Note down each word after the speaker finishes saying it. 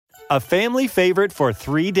A family favorite for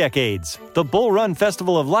 3 decades, the Bull Run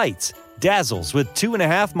Festival of Lights dazzles with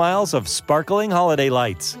 2.5 miles of sparkling holiday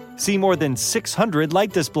lights. See more than 600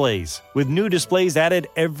 light displays, with new displays added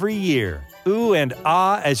every year. Ooh and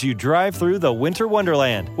ah as you drive through the Winter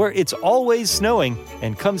Wonderland, where it's always snowing,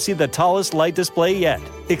 and come see the tallest light display yet.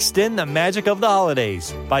 Extend the magic of the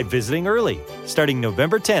holidays by visiting early, starting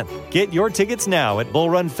November 10th. Get your tickets now at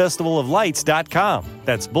bullrunfestivaloflights.com.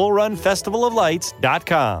 That's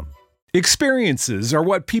bullrunfestivaloflights.com. Experiences are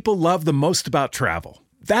what people love the most about travel.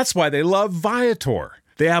 That's why they love Viator.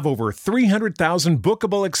 They have over 300,000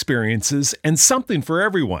 bookable experiences and something for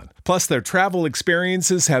everyone. Plus, their travel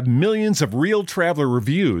experiences have millions of real traveler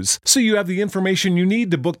reviews, so you have the information you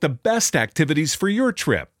need to book the best activities for your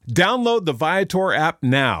trip. Download the Viator app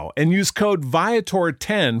now and use code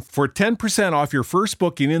Viator10 for 10% off your first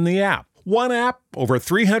booking in the app. One app, over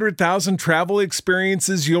 300,000 travel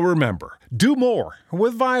experiences you'll remember. Do more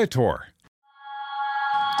with Viator.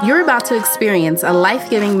 You're about to experience a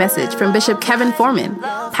life-giving message from Bishop Kevin Foreman,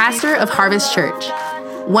 pastor of Harvest Church.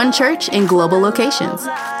 One church in global locations.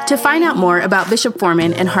 To find out more about Bishop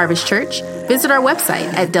Foreman and Harvest Church, visit our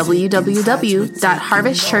website at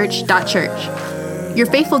www.harvestchurch.church. Your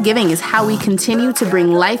faithful giving is how we continue to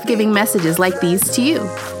bring life-giving messages like these to you.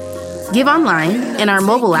 Give online, in our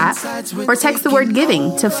mobile app, or text the word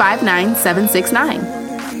giving to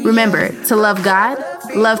 59769. Remember to love God,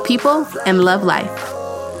 love people, and love life.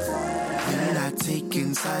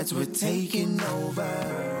 We're taking over.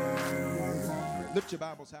 Lift your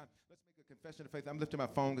Bibles high. Let's make a confession of faith. I'm lifting my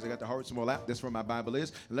phone because I got the Harvest Small app. That's where my Bible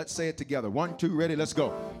is. Let's say it together. 1, 2, ready, let's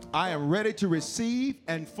go. I am ready to receive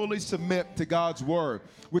and fully submit to God's word,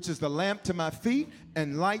 which is the lamp to my feet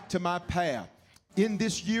and light to my path. In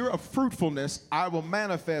this year of fruitfulness, I will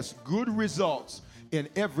manifest good results in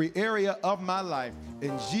every area of my life.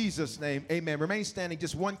 In Jesus' name, amen. Remain standing.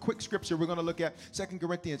 Just one quick scripture we're going to look at. 2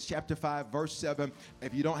 Corinthians chapter 5, verse 7.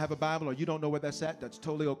 If you don't have a Bible or you don't know where that's at, that's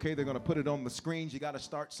totally okay. They're going to put it on the screens. You got to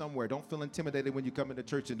start somewhere. Don't feel intimidated when you come into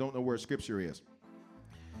church and don't know where scripture is.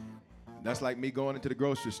 That's like me going into the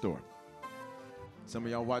grocery store. Some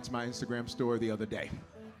of y'all watched my Instagram story the other day.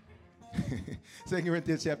 2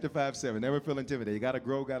 Corinthians chapter 5, 7. Never feel intimidated. You got to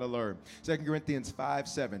grow, got to learn. 2 Corinthians 5,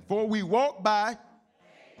 7. For we walk by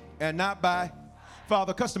and not by.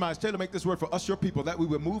 Father, customize, tailor, make this word for us, your people, that we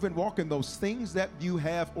would move and walk in those things that you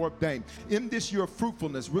have ordained. In this year of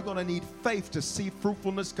fruitfulness, we're going to need faith to see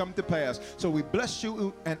fruitfulness come to pass. So we bless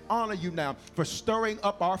you and honor you now for stirring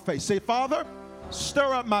up our faith. Say, Father,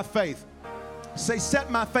 stir up my faith. Say,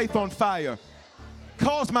 set my faith on fire.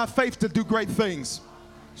 Cause my faith to do great things.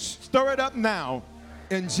 Stir it up now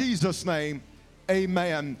in Jesus' name.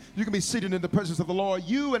 Amen. You can be seated in the presence of the Lord.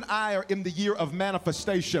 You and I are in the year of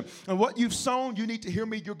manifestation. And what you've sown, you need to hear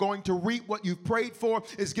me. You're going to reap. What you've prayed for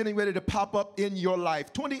is getting ready to pop up in your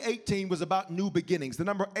life. 2018 was about new beginnings. The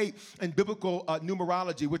number 8 in biblical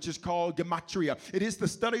numerology, which is called gematria. It is the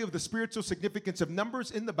study of the spiritual significance of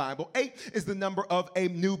numbers in the Bible. 8 is the number of a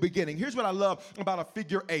new beginning. Here's what I love about a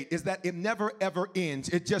figure 8 is that it never, ever ends.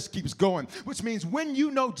 It just keeps going, which means when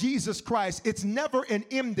you know Jesus Christ, it's never an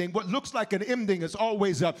ending. What looks like an ending is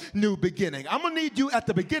always a new beginning. I'm going to need you at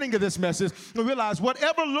the beginning of this message to realize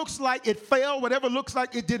whatever looks like it failed, whatever looks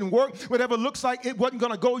like it didn't work, whatever looks like it wasn't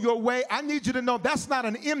going to go your way, I need you to know that's not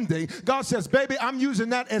an ending. God says, baby, I'm using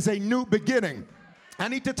that as a new beginning. I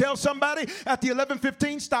need to tell somebody at the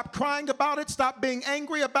 11:15, stop crying about it. Stop being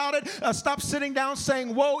angry about it. Stop sitting down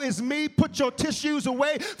saying, woe is me. Put your tissues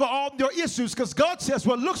away for all your issues, because God says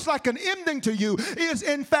what looks like an ending to you is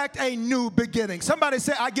in fact a new beginning. Somebody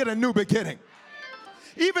say, I get a new beginning.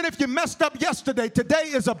 Even if you messed up yesterday, today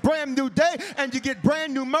is a brand new day, and you get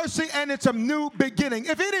brand new mercy, and it's a new beginning.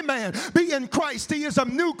 If any man be in Christ, he is a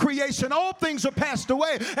new creation. All things are passed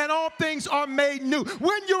away, and all things are made new.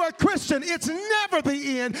 When you're a Christian, it's never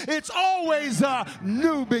the end. It's always a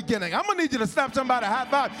new beginning. I'm going to need you to stop somebody high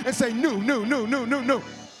five and say new, new, new, new, new, new.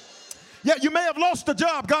 Yeah, you may have lost the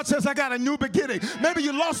job. God says, I got a new beginning. Maybe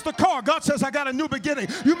you lost the car. God says, I got a new beginning.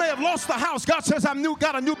 You may have lost the house. God says,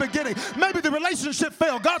 got a new beginning. Maybe the relationship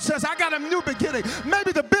failed. God says, I got a new beginning.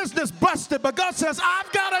 Maybe the business busted, but God says,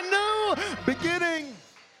 I've got a new beginning.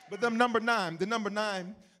 But the number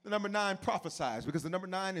nine prophesies, because the number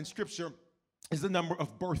 9 in Scripture is the number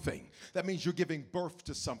of birthing. That means you're giving birth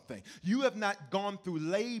to something. You have not gone through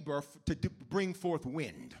labor to bring forth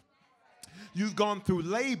wind. You've gone through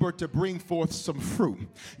labor to bring forth some fruit.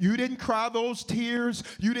 You didn't cry those tears.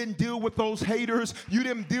 You didn't deal with those haters. You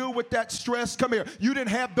didn't deal with that stress. Come here. You didn't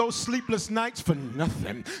have those sleepless nights for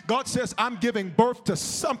nothing. God says, I'm giving birth to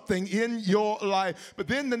something in your life. But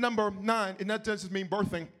then the number 9, and that doesn't mean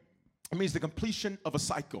birthing. It means the completion of a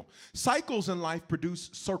cycle. Cycles in life produce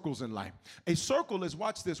circles in life. A circle is,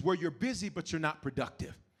 watch this, where you're busy but you're not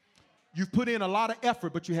productive. You've put in a lot of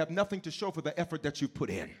effort, but you have nothing to show for the effort that you've put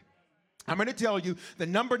in. I'm going to tell you, the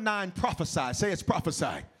number 9 prophesies. Say it's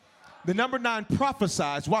prophesied. The number 9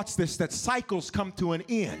 prophesies, watch this, that cycles come to an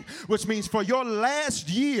end, which means for your last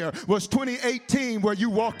year was 2018 where you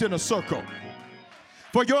walked in a circle.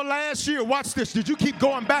 For your last year, watch this, did you keep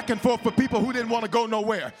going back and forth for people who didn't want to go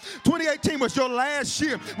nowhere? 2018 was your last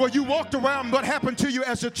year where you walked around what happened to you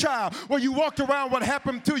as a child, where you walked around what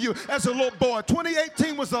happened to you as a little boy.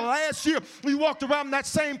 2018 was the last year you walked around that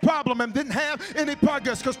same problem and didn't have any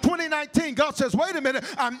progress, because 2019, God says, wait a minute,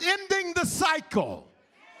 I'm ending the cycle.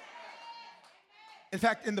 In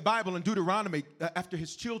fact, in the Bible, in Deuteronomy, after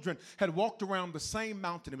his children had walked around the same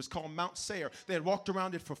mountain, it was called Mount Seir. They had walked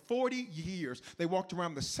around it for 40 years. They walked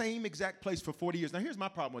around the same exact place for 40 years. Now, here's my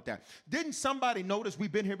problem with that. Didn't somebody notice we've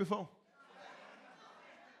been here before?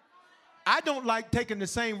 I don't like taking the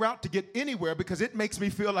same route to get anywhere because it makes me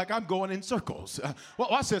feel like I'm going in circles. Well,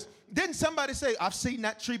 watch this. Didn't somebody say, I've seen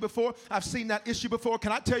that tree before? I've seen that issue before.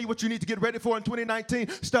 Can I tell you what you need to get ready for in 2019?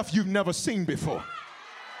 Stuff you've never seen before.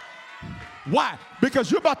 Why? Because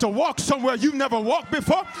you're about to walk somewhere you've never walked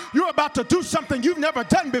before. You're about to do something you've never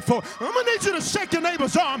done before. I'm going to need you to shake your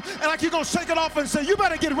neighbor's arm, and like you're going to shake it off and say, you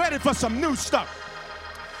better get ready for some new stuff.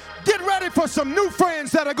 Get ready for some new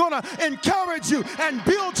friends that are going to encourage you and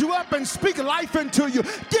build you up and speak life into you.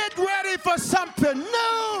 Get ready for something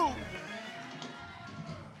new.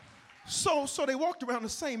 So they walked around the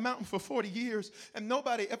same mountain for 40 years, and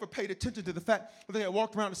nobody ever paid attention to the fact that they had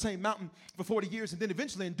walked around the same mountain for 40 years. And then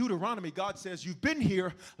eventually in Deuteronomy, God says, you've been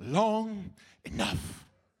here long enough.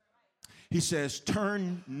 He says,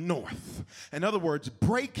 turn north. In other words,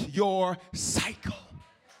 break your cycle.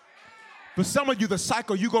 For some of you, the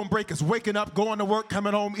cycle you're going to break is waking up, going to work,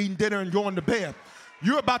 coming home, eating dinner, and going to bed.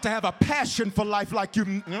 You're about to have a passion for life like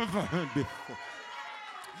you've never had before.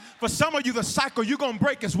 For some of you, the cycle you're going to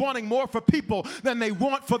break is wanting more for people than they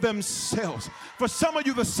want for themselves. For some of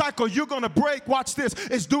you, the cycle you're going to break, watch this,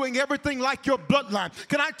 is doing everything like your bloodline.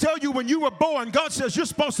 Can I tell you, when you were born, God says you're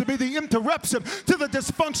supposed to be the interruption to the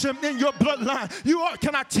dysfunction in your bloodline. You are,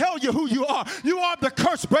 can I tell you who you are? You are the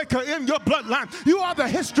curse breaker in your bloodline. You are the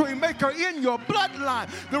history maker in your bloodline.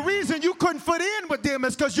 The reason you couldn't fit in with them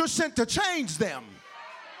is because you're sent to change them.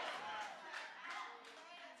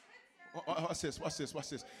 Watch this, watch this, watch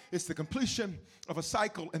this. It's the completion of a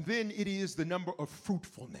cycle, and then it is the number of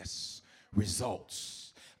fruitfulness,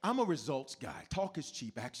 results. I'm a results guy. Talk is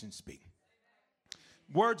cheap, actions speak.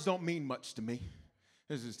 Words don't mean much to me.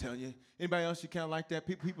 I'm just telling you. Anybody else you kind of like that?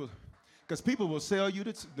 Because people will sell you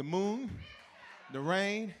the moon, the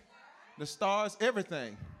rain, the stars,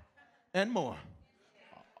 everything, and more.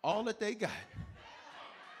 All that they got.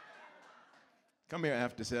 Come here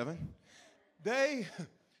after 7.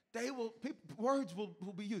 Words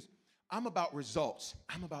will be used. I'm about results.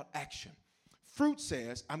 I'm about action. Fruit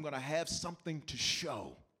says I'm going to have something to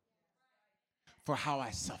show for how I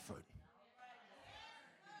suffered.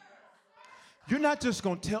 You're not just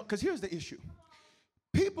going to tell, because here's the issue.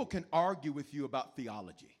 People can argue with you about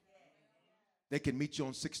theology. They can meet you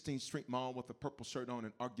on 16th Street Mall with a purple shirt on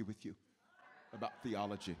and argue with you about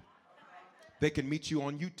theology. They can meet you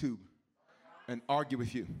on YouTube and argue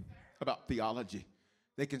with you about theology.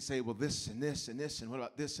 They can say, well, this and this and this, and what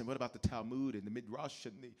about this, and what about the Talmud and the Midrash,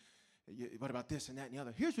 and what about this and that and the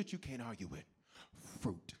other. Here's what you can't argue with.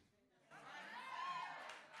 Fruit.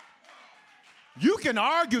 You can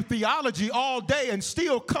argue theology all day and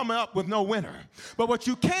still come up with no winner. But what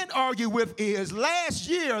you can't argue with is, last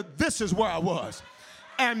year, this is where I was.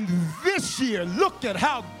 And this year, look at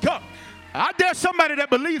how God. I dare somebody that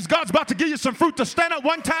believes God's about to give you some fruit to stand up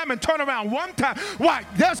one time and turn around one time. Why?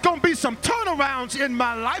 There's going to be some turnarounds in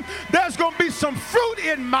my life. There's going to be some fruit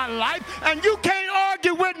in my life, and you can't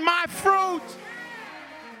argue with my fruit.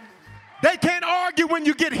 They can't argue when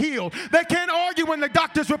you get healed. They can't argue when the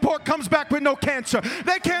doctor's report comes back with no cancer.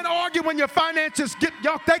 They can't argue when your finances get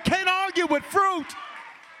yucked. They can't argue with fruit.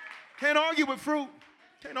 Can't argue with fruit.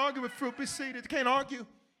 Can't argue with fruit. Be seated. Can't argue.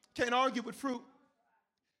 Can't argue with fruit.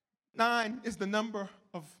 9 is the number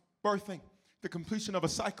of birthing, the completion of a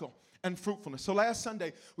cycle, and fruitfulness. So last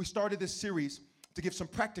Sunday, we started this series to give some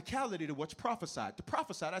practicality to what's prophesied. To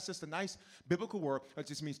prophesy, that's just a nice biblical word. It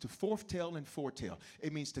just means to foretell and foretell.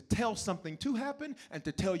 It means to tell something to happen and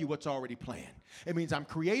to tell you what's already planned. It means I'm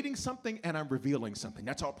creating something and I'm revealing something.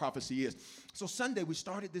 That's all prophecy is. So Sunday, we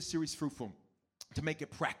started this series, Fruitful, to make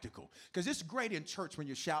it practical. Because it's great in church when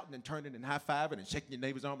you're shouting and turning and high-fiving and shaking your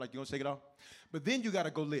neighbor's arm like you're going to shake it off. But then you got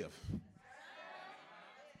to go live.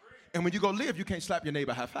 And when you go live, you can't slap your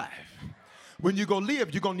neighbor high five. When you go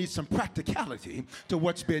live, you're going to need some practicality to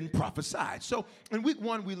what's been prophesied. So in week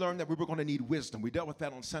 1, we learned that we were going to need wisdom. We dealt with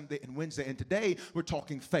that on Sunday and Wednesday. And today, we're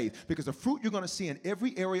talking faith. Because the fruit you're going to see in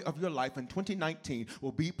every area of your life in 2019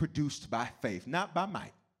 will be produced by faith. Not by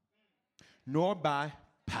might, nor by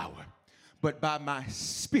power, but by my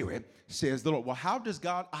spirit, says the Lord. Well, how does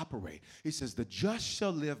God operate? He says, the just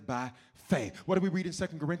shall live by faith. What do we read in 2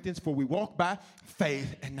 Corinthians? For we walk by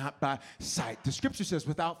faith and not by sight. The scripture says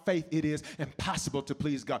without faith it is impossible to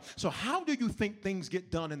please God. So how do you think things get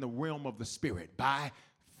done in the realm of the spirit? By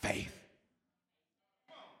faith.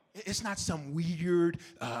 It's not some weird,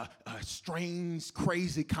 strange,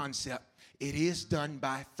 crazy concept. It is done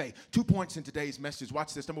by faith. 2 points in today's message.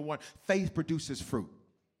 Watch this. Number 1, faith produces fruit.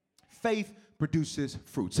 Faith produces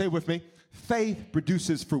fruit. Say it with me. Faith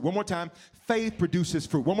produces fruit. One more time. Faith produces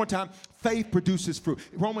fruit. One more time. Faith produces fruit.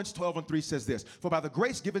 Romans 12:3 says this. For by the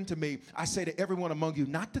grace given to me, I say to everyone among you,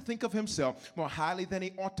 not to think of himself more highly than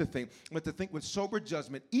he ought to think, but to think with sober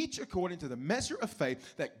judgment, each according to the measure of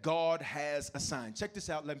faith that God has assigned. Check this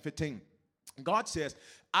out, 11:15. God says,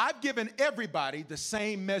 I've given everybody the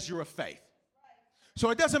same measure of faith.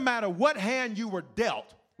 So it doesn't matter what hand you were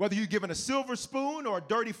dealt, whether you're given a silver spoon or a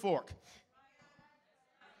dirty fork.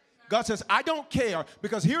 God says, I don't care,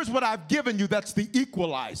 because here's what I've given you that's the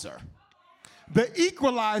equalizer. The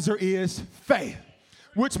equalizer is faith,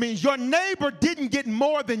 which means your neighbor didn't get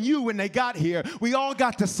more than you when they got here. We all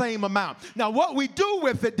got the same amount. Now, what we do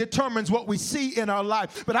with it determines what we see in our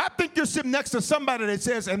life. But I think you're sitting next to somebody that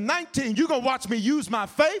says, in 19, you're going to watch me use my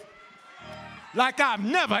faith like I've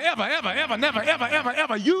never,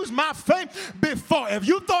 ever used my faith before. If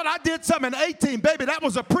you thought I did something in 18, baby, that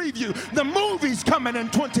was a preview. The movie's coming in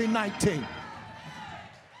 2019.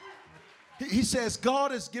 He says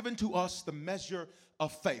God has given to us the measure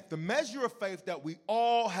of faith, the measure of faith that we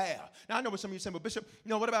all have. Now, I know what some of you say, but Bishop,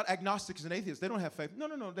 what about agnostics and atheists? They don't have faith.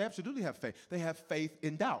 No, they absolutely have faith. They have faith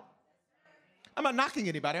in doubt. I'm not knocking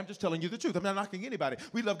anybody. I'm just telling you the truth. I'm not knocking anybody.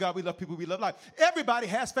 We love God. We love people. We love life. Everybody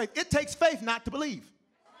has faith. It takes faith not to believe.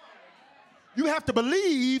 You have to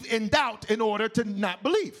believe in doubt in order to not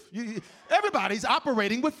believe. Everybody's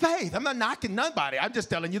operating with faith. I'm not knocking nobody. I'm just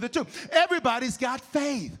telling you the truth. Everybody's got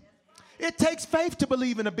faith. It takes faith to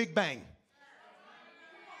believe in a Big Bang.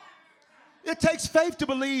 It takes faith to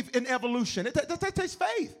believe in evolution. It takes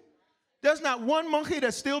faith. There's not one monkey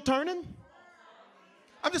that's still turning.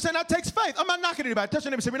 I'm just saying that takes faith. I'm not knocking anybody. Touch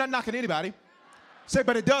your neighbor and say, we're not knocking anybody. Say,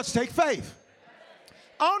 but it does take faith.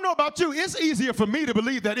 I don't know about you. It's easier for me to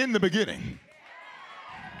believe that in the beginning.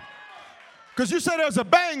 Because you said there was a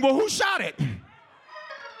bang. Well, who shot it?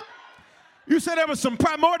 You said there was some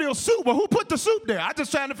primordial soup. Well, who put the soup there? I'm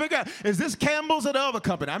just trying to figure out, is this Campbell's or the other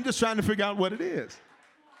company? I'm just trying to figure out what it is.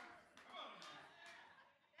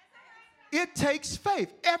 It takes faith.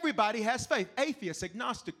 Everybody has faith. Atheist,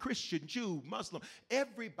 agnostic, Christian, Jew, Muslim.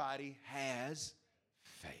 Everybody has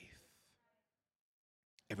faith.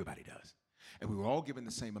 Everybody does. And we were all given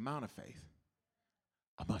the same amount of faith.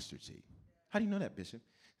 A mustard seed. How do you know that, Bishop?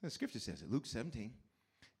 The scripture says it. Luke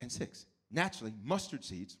 17:6. Naturally, mustard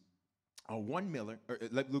seeds are 1 miller.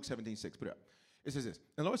 Luke 17:6. Put it up. It says this.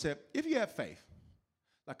 And the Lord said, if you have faith,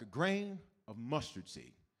 like a grain of mustard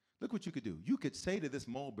seed, look what you could do. You could say to this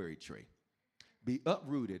mulberry tree, be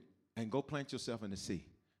uprooted and go plant yourself in the sea.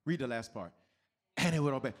 Read the last part. And it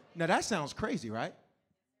would obey. Now that sounds crazy, right?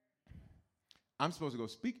 I'm supposed to go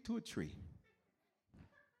speak to a tree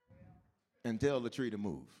and tell the tree to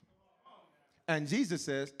move. And Jesus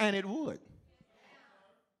says, and it would.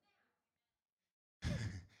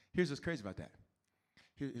 Here's what's crazy about that.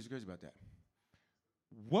 Here's what's crazy about that.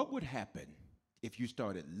 What would happen if you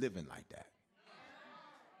started living like that?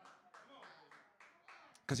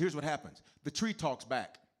 Because here's what happens. The tree talks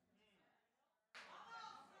back.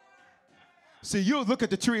 See, you'll look at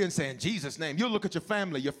the tree and say, in Jesus' name. You'll look at your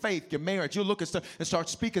family, your faith, your marriage. You'll look at stuff and start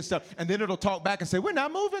speaking stuff. And then it'll talk back and say, we're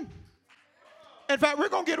not moving. In fact, we're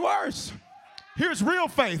going to get worse. Here's real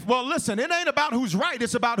faith. Well, listen, it ain't about who's right.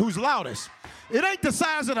 It's about who's loudest. It ain't the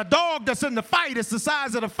size of the dog that's in the fight. It's the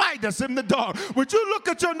size of the fight that's in the dog. Would you look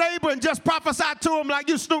at your neighbor and just prophesy to him like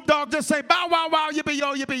you Snoop Dogg? Just say, bow, wow, wow,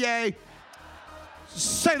 yippee-yo, yippee-yay.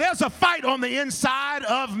 Say, there's a fight on the inside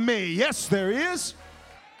of me. Yes, there is.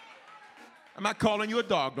 I'm not calling you a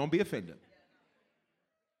dog. Don't be offended.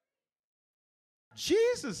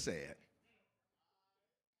 Jesus said,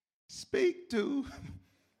 speak to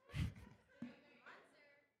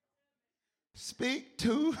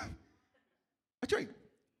a tree.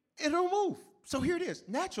 It'll move. So here it is.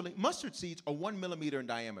 Naturally, mustard seeds are 1 millimeter in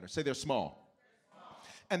diameter. Say they're small.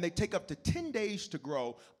 and they take up to 10 days to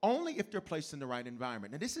grow only if they're placed in the right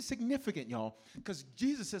environment. Now, this is significant, y'all, because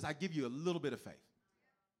Jesus says, I give you a little bit of faith.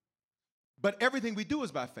 But everything we do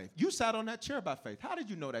is by faith. You sat on that chair by faith. How did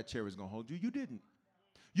you know that chair was going to hold you? You didn't.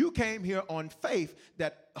 You came here on faith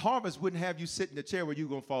that Harvest wouldn't have you sit in the chair where you're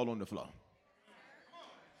going to fall on the floor.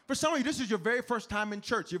 For some of you, this is your very first time in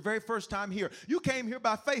church, your very first time here. You came here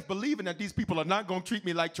by faith, believing that these people are not going to treat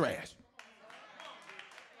me like trash.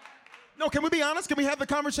 No, can we be honest? Can we have the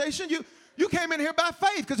conversation? You came in here by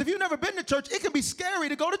faith, because if you've never been to church, it can be scary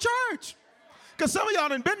to go to church. Because some of y'all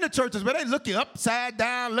done been to churches where they look you upside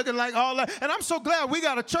down, looking like all that. And I'm so glad we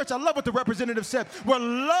got a church. I love what the representative said, where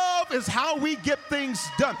love is how we get things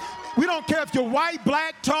done. We don't care if you're white,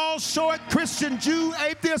 black, tall, short, Christian, Jew,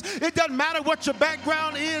 atheist. It doesn't matter what your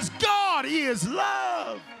background is. God is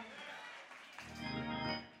love.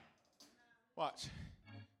 Watch.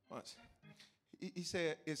 He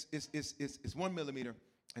said it's 1 millimeter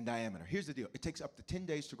in diameter. Here's the deal. It takes up to 10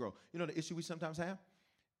 days to grow. You know the issue we sometimes have?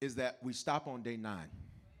 Is that we stop on day 9.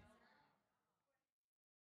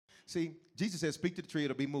 See, Jesus said, speak to the tree,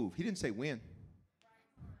 it'll be moved. He didn't say when.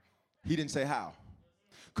 He didn't say how.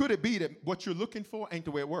 Could it be that what you're looking for ain't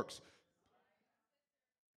the way it works?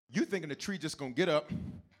 You thinking the tree just going to get up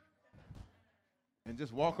and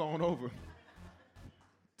just walk on over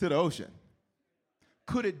to the ocean.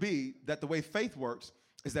 Could it be that the way faith works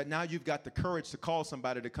is that now you've got the courage to call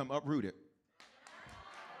somebody to come uproot it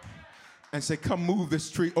and say, come move this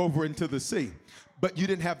tree over into the sea? But you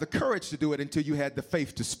didn't have the courage to do it until you had the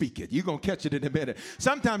faith to speak it. You're going to catch it in a minute.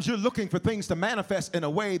 Sometimes you're looking for things to manifest in a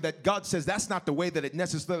way that God says that's not the way that it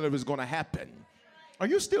necessarily was going to happen. Are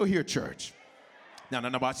you still here, church? No,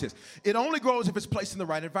 watch this. It only grows if it's placed in the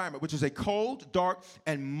right environment, which is a cold, dark,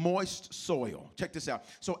 and moist soil. Check this out.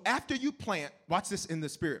 So after you plant, watch this in the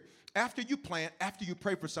spirit. After you plant, after you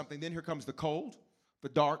pray for something, then here comes the cold, the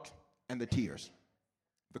dark, and the tears.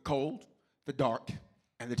 The cold, the dark,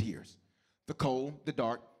 and the tears. The cold, the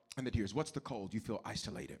dark, and the tears. What's the cold? You feel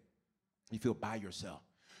isolated. You feel by yourself.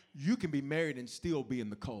 You can be married and still be in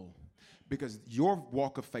the cold, because your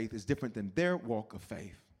walk of faith is different than their walk of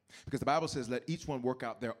faith. Because the Bible says, let each one work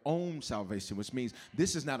out their own salvation, which means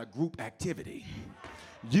this is not a group activity.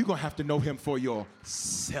 You're going to have to know him for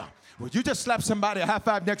yourself. Would you just slap somebody a high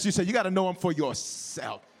five next to you and say, you got to know him for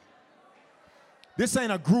yourself? This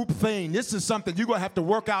ain't a group thing. This is something you're going to have to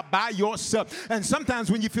work out by yourself. And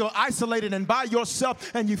sometimes when you feel isolated and by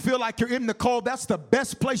yourself and you feel like you're in the cold, that's the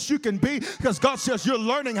best place you can be, because God says you're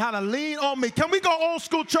learning how to lean on me. Can we go old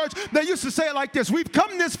school church? They used to say it like this. We've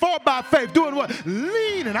come this far by faith. Doing what?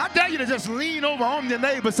 Leaning. I dare you to just lean over on your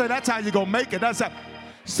neighbor and say, that's how you're going to make it. That's how.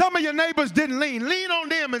 Some of your neighbors didn't lean. Lean on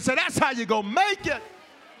them and say, that's how you're going to make it.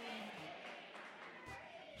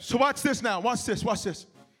 So watch this now. Watch this. Watch this.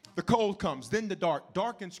 The cold comes, then the dark.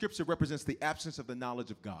 Dark in Scripture represents the absence of the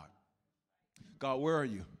knowledge of God. God, where are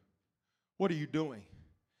you? What are you doing?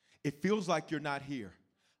 It feels like you're not here.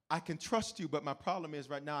 I can trust you, but my problem is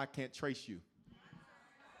right now I can't trace you.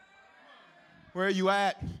 Where are you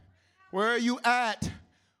at? Where are you at?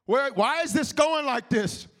 Why is this going like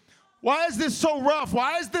this? Why is this so rough?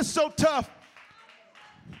 Why is this so tough?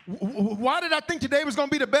 Why did I think today was going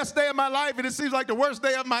to be the best day of my life and it seems like the worst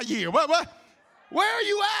day of my year? What? Where are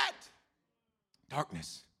you at?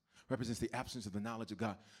 Darkness represents the absence of the knowledge of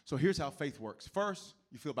God. So here's how faith works. First,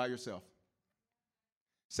 you feel by yourself.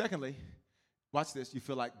 Secondly, watch this, you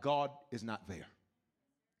feel like God is not there.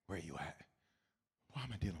 Where are you at? Why am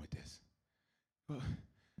I dealing with this? Well,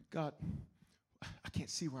 God, I can't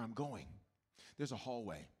see where I'm going. There's a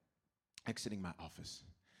hallway exiting my office.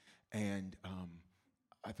 And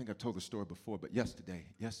I think I've told the story before, but yesterday,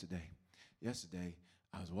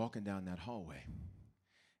 I was walking down that hallway,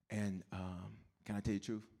 and can I tell you the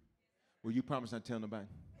truth? Will you promise not to tell nobody?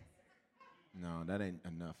 No, that ain't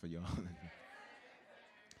enough for y'all.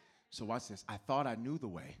 So watch this. I thought I knew the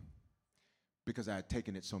way because I had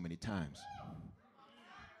taken it so many times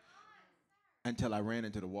until I ran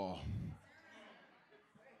into the wall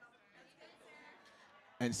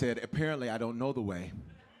and said, apparently I don't know the way.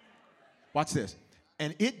 Watch this.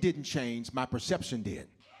 And it didn't change. My perception did.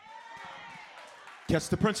 Catch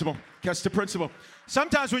the principle. Catch the principle.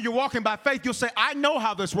 Sometimes when you're walking by faith, you'll say, I know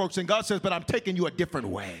how this works. And God says, but I'm taking you a different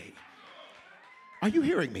way. Are you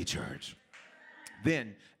hearing me, church?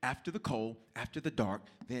 Then, after the cold, after the dark,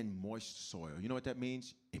 then moist soil. You know what that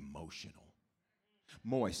means? Emotional.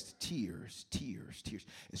 Moist, tears.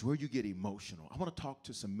 Is where you get emotional. I want to talk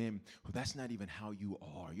to some men who that's not even how you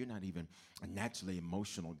are. You're not even a naturally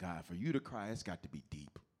emotional guy. For you to cry, it's got to be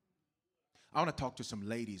deep. I want to talk to some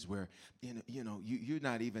ladies where, you're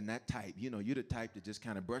not even that type. You're the type to just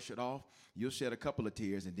kind of brush it off. You'll shed a couple of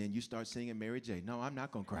tears, and then you start singing Mary J. No, I'm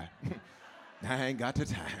not going to cry. I ain't got the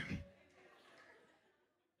time.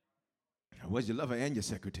 Was your lover and your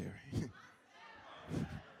secretary?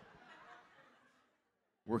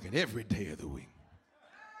 Working every day of the week.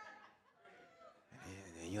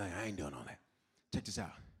 And you're like, I ain't doing all that. Check this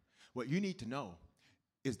out. What you need to know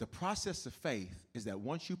is the process of faith is that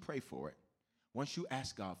once you pray for it, once you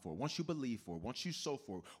ask God for it, once you believe for it, once you sow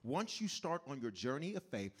for it, once you start on your journey of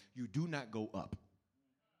faith, you do not go up.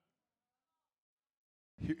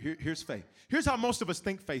 Here's faith. Here's how most of us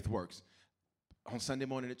think faith works. On Sunday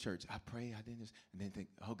morning at church, I pray, I did this, and then think,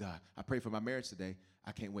 oh God, I pray for my marriage today.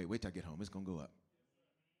 I can't wait. Wait till I get home. It's going to go up.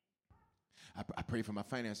 I pray for my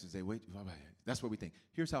finances today. Wait. That's what we think.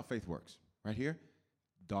 Here's how faith works. Right here.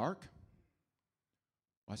 Dark.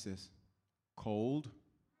 Watch this. Cold.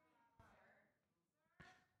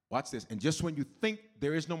 Watch this. And just when you think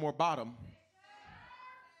there is no more bottom,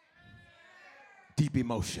 deep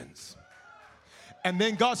emotions. And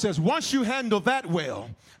then God says, once you handle that well,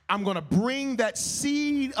 I'm going to bring that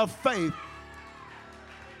seed of faith.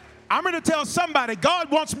 I'm going to tell somebody,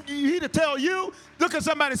 God wants me to tell you, look at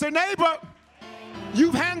somebody and say, neighbor,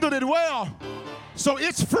 you've handled it well. So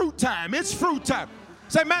it's fruit time. It's fruit time.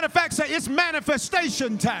 Say, matter of fact, say it's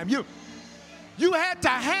manifestation time. You had to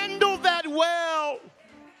handle that well.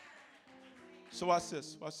 So watch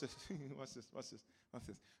this. Watch this. Watch this. Watch this. Watch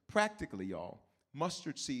this. Practically, y'all,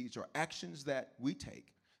 mustard seeds are actions that we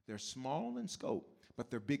take. They're small in scope, but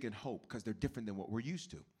they're big in hope because they're different than what we're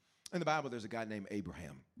used to. In the Bible, there's a guy named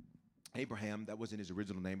Abraham. Abraham, that wasn't his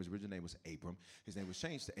original name. His original name was Abram. His name was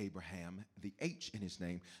changed to Abraham. The H in his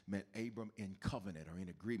name meant Abram in covenant or in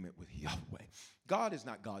agreement with Yahweh. God is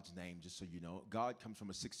not God's name, just so you know. God comes from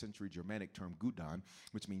a 6th century Germanic term, Gudon,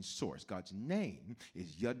 which means source. God's name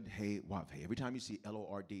is Yud-He-Wav-He. Every time you see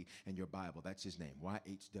L-O-R-D in your Bible, that's his name,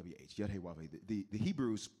 Y-H-W-H, Yud-He-Wav-He. The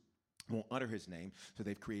Hebrews won't utter his name, so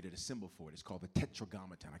they've created a symbol for it. It's called the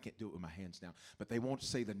tetragrammaton. I can't do it with my hands now, but they won't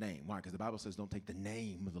say the name. Why? Because the Bible says don't take the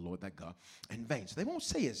name of the Lord thy God in vain. So they won't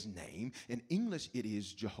say his name. In English, it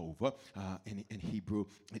is Jehovah. In Hebrew,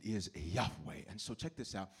 it is Yahweh. And so check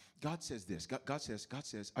this out. God says this. God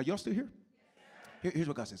says, are y'all still here? Here's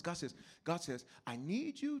what God says. God says, I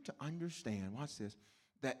need you to understand, watch this,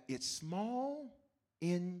 that it's small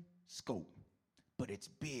in scope, but it's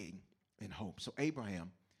big in hope. So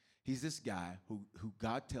Abraham, he's this guy who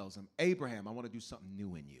God tells him, Abraham, I want to do something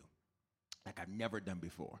new in you like I've never done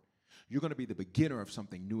before. You're going to be the beginner of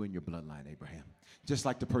something new in your bloodline, Abraham, just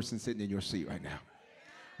like the person sitting in your seat right now.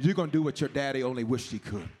 You're going to do what your daddy only wished he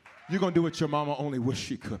could. You're going to do what your mama only wished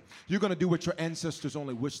she could. You're going to do what your ancestors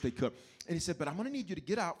only wished they could. And he said, but I'm going to need you to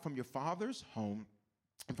get out from your father's home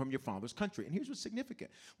and from your father's country. And here's what's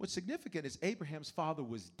significant. What's significant is Abraham's father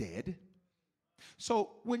was dead.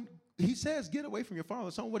 So when he says, get away from your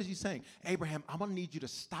father's home, what is he saying? Abraham, I'm going to need you to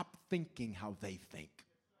stop thinking how they think.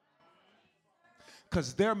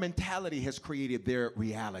 Because their mentality has created their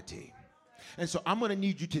reality. And so I'm going to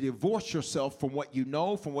need you to divorce yourself from what you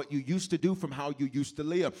know, from what you used to do, from how you used to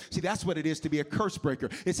live. See, that's what it is to be a curse breaker.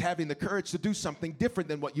 It's having the courage to do something different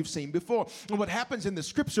than what you've seen before. And what happens in the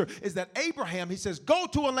scripture is that Abraham, he says, go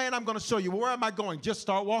to a land I'm going to show you. Well, where am I going? Just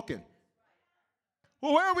start walking.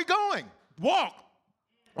 Well, where are we going? Walk.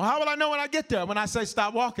 Well, how will I know when I get there? When I say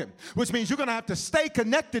stop walking, which means you're going to have to stay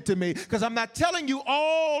connected to me because I'm not telling you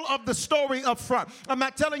all of the story up front. I'm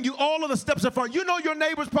not telling you all of the steps up front. You know your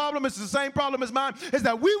neighbor's problem is the same problem as mine, is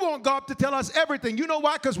that we want God to tell us everything. You know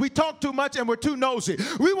why? Because we talk too much and we're too nosy.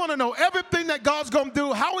 We want to know everything that God's going to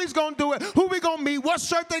do, how he's going to do it, who we going to meet, what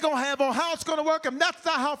shirt they going to have on, how it's going to work, and that's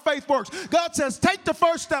not how faith works. God says, take the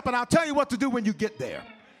first step and I'll tell you what to do when you get there.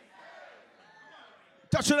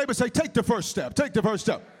 Touch your neighbor, say, take the first step. Take the first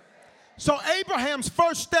step. So Abraham's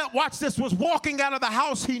first step, watch this, was walking out of the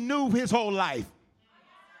house he knew his whole life.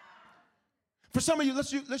 For some of you,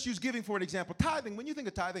 let's use giving for an example. Tithing, when you think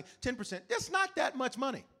of tithing, 10%, it's not that much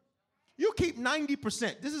money. You keep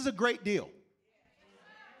 90%. This is a great deal.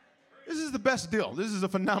 This is the best deal. This is a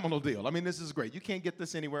phenomenal deal. I mean, this is great. You can't get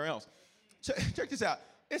this anywhere else. Check this out.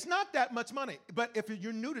 It's not that much money, but if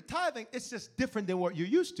you're new to tithing, it's just different than what you're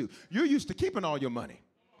used to. You're used to keeping all your money.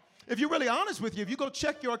 If you're really honest with you, if you go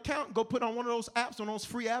check your account and go put on one of those apps, one of those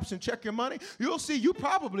free apps and check your money, you'll see you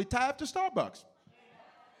probably tithe to Starbucks.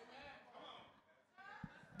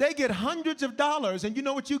 They get hundreds of dollars, and you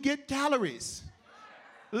know what you get? Calories.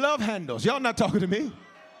 Love handles. Y'all not talking to me.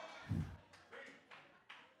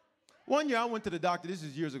 One year I went to the doctor. This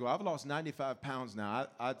is years ago. I've lost 95 pounds now.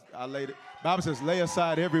 I laid it. Bible says lay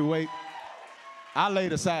aside every weight. I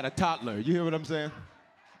laid aside a toddler. You hear what I'm saying?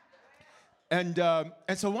 And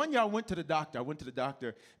so one year I went to the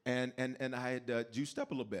doctor. And I had juiced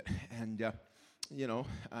up a little bit. And,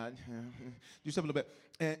 juiced up a little bit.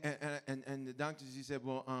 And the doctor, she said,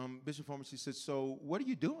 well, Bishop Foreman, she said, so what are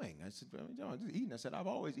you doing? I said, well, I'm just eating. I said, I've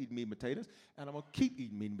always eaten meat and potatoes, and I'm going to keep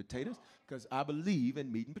eating meat and potatoes because I believe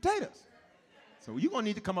in meat and potatoes. So you're going to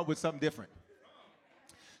need to come up with something different.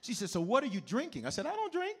 She said, so what are you drinking? I said, I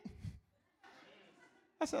don't drink.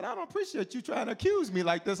 I said, I don't appreciate you trying to accuse me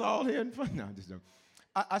like this all here in front. No, I'm just joking.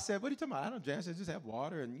 I said, what are you talking about? I don't drink. I said, just have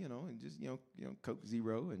water and, and just, Coke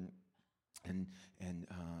Zero and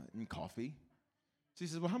coffee. She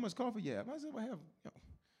says, well, how much coffee you have? I said, well, I have,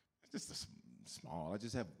 just a small. I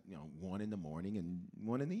just have, one in the morning and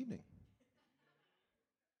one in the evening.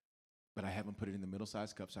 But I haven't put it in the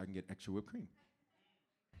middle-sized cup so I can get extra whipped cream.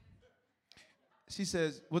 She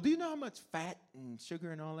says, well, do you know how much fat and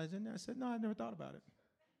sugar and all that's in there? I said, no, I never thought about it.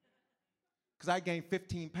 Because I gained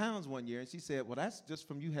 15 pounds one year, and she said, well, that's just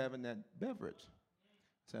from you having that beverage.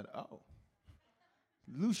 I said, oh,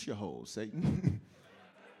 loose your hold, Satan.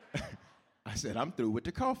 I said, I'm through with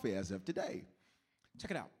the coffee as of today.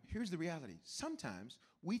 Check it out. Here's the reality. Sometimes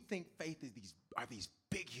we think faith are these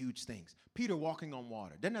big, huge things. Peter walking on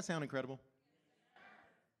water. Doesn't that sound incredible?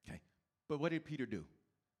 Okay. But what did Peter do?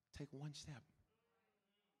 Take one step.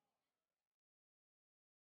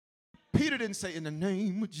 Peter didn't say, in the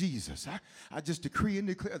name of Jesus, I just decree and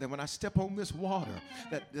declare that when I step on this water,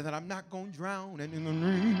 that I'm not going to drown. And in the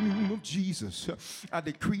name of Jesus, I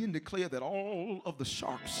decree and declare that all of the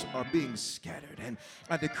sharks are being scattered. And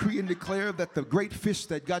I decree and declare that the great fish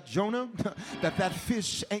that got Jonah, that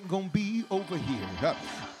fish ain't going to be over here.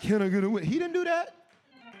 Can I get away? He didn't do that.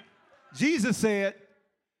 Jesus said,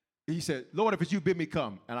 he said, Lord, if it's you, bid me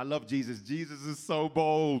come. And I love Jesus. Jesus is so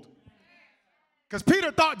bold. Because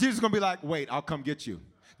Peter thought Jesus was going to be like, wait, I'll come get you.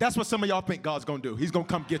 That's what some of y'all think God's going to do. He's going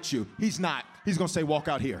to come get you. He's not. He's going to say, walk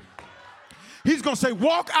out here. He's going to say,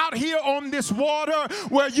 walk out here on this water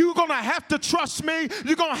where you're going to have to trust me.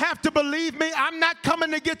 You're going to have to believe me. I'm not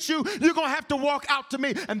coming to get you. You're going to have to walk out to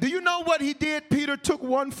me. And do you know what he did? Peter took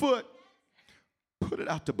one foot, put it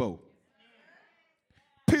out the boat.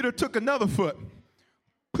 Peter took another foot,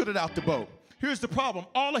 put it out the boat. Here's the problem.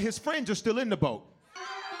 All of his friends are still in the boat.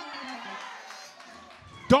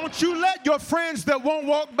 Don't you let your friends that won't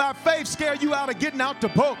walk by faith scare you out of getting out the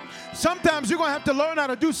boat. Sometimes you're going to have to learn how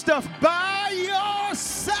to do stuff by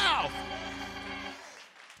yourself.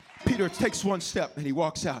 Peter takes one step and he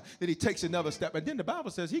walks out. Then he takes another step. And then the Bible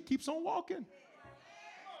says he keeps on walking.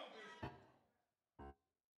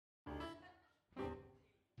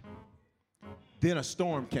 Then a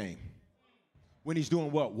storm came. When he's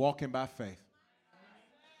doing what? Walking by faith.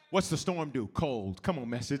 What's the storm do? Cold. Come on,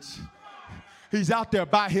 message. He's out there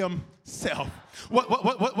by himself.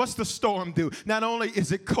 What's the storm do? Not only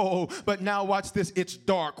is it cold, but now watch this, it's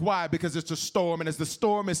dark. Why? Because it's a storm, and as the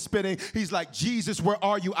storm is spitting, he's like, Jesus, where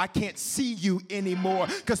are you? I can't see you anymore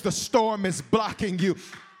because the storm is blocking you.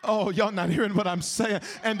 Oh, y'all not hearing what I'm saying?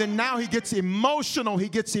 And then now he gets emotional.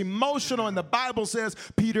 and the Bible says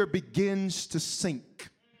Peter begins to sink.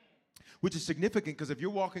 Which is significant because if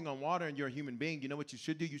you're walking on water and you're a human being, you know what you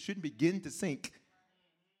should do? You shouldn't begin to sink.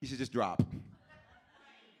 You should just drop.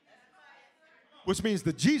 Which means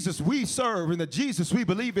the Jesus we serve and the Jesus we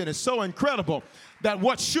believe in is so incredible that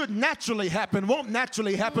what should naturally happen won't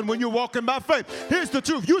naturally happen when you're walking by faith. Here's the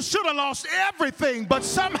truth. You should have lost everything, but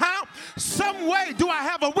somehow, some way, do I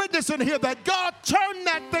have a witness in here that God turned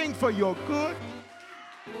that thing for your good?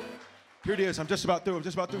 Here it is. I'm just about through.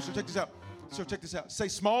 So check this out. Say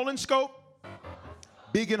small in scope,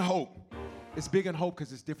 big in hope. It's big in hope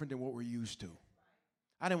because it's different than what we're used to.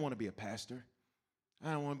 I didn't want to be a pastor. I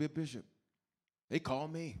didn't want to be a bishop. They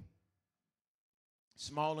called me.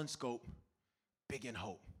 Small in scope, big in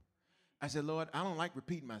hope. I said, Lord, I don't like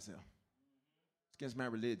repeating myself. It's against my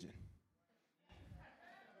religion.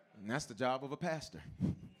 And that's the job of a pastor.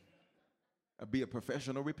 Be a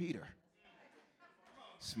professional repeater.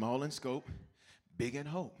 Small in scope, big in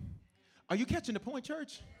hope. Are you catching the point,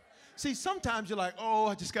 church? See, sometimes you're like, oh,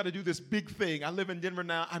 I just got to do this big thing. I live in Denver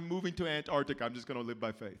now. I'm moving to Antarctica. I'm just going to live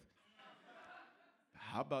by faith.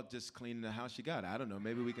 How about just cleaning the house you got? I don't know.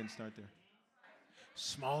 Maybe we can start there.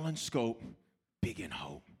 Small in scope, big in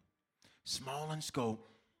hope. Small in scope.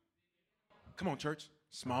 Come on, church.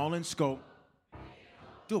 Small in scope.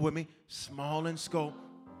 Do it with me. Small in scope,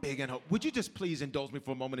 big in hope. Would you just please indulge me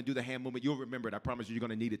for a moment and do the hand movement? You'll remember it. I promise you, you're going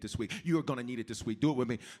to need it this week. You are going to need it this week. Do it with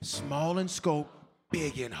me. Small in scope,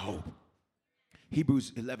 big in hope.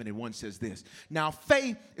 Hebrews 11:1 says this. Now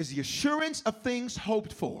faith is the assurance of things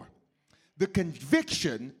hoped for, the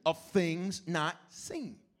conviction of things not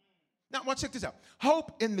seen. Now, check this out.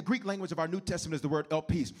 Hope in the Greek language of our New Testament is the word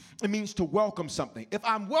elpis. It means to welcome something. If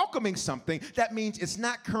I'm welcoming something, that means it's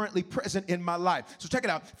not currently present in my life. So check it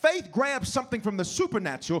out. Faith grabs something from the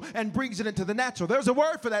supernatural and brings it into the natural. There's a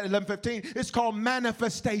word for that, 11:15. It's called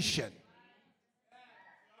manifestation.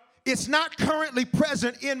 It's not currently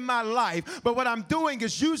present in my life, but what I'm doing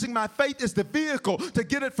is using my faith as the vehicle to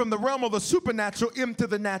get it from the realm of the supernatural into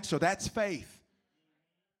the natural. That's faith.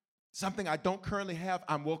 Something I don't currently have,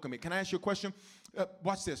 I'm welcoming. Can I ask you a question?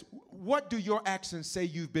 Watch this. What do your actions say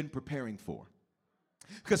you've been preparing for?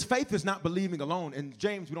 Because faith is not believing alone. In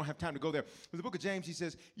James, we don't have time to go there. In the book of James, he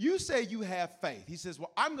says, you say you have faith. He says,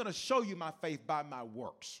 well, I'm going to show you my faith by my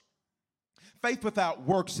works. Faith without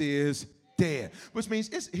works is dead. Which means,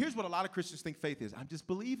 here's what a lot of Christians think faith is. I'm just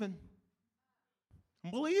believing.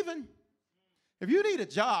 I'm believing. If you need a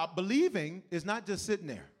job, believing is not just sitting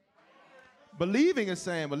there. Believing is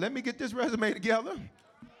saying, well, let me get this resume together.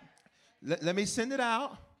 Let me send it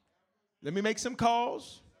out. Let me make some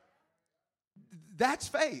calls. That's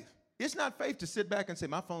faith. It's not faith to sit back and say,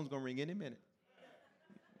 my phone's going to ring any minute.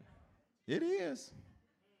 It is.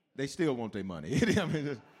 They still want their money.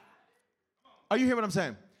 Are you hearing what I'm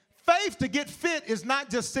saying? Faith to get fit is not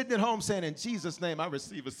just sitting at home saying, in Jesus' name, I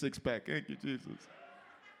receive a six-pack. Thank you, Jesus.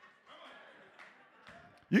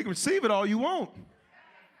 You can receive it all you want.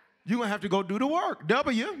 You're going to have to go do the work.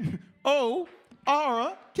 W-O-R-K.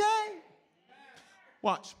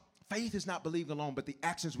 Watch. Faith is not believing alone, but the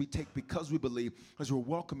actions we take because we believe, because we're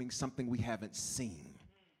welcoming something we haven't seen.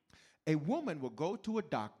 A woman will go to a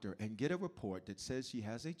doctor and get a report that says she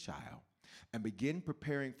has a child and begin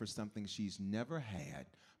preparing for something she's never had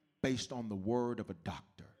based on the word of a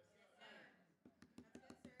doctor.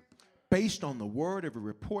 Based on the word of a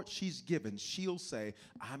report she's given, she'll say,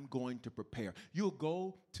 I'm going to prepare. You'll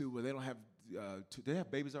go to where they don't have, do they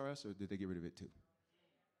have Babies R Us or did they get rid of it too?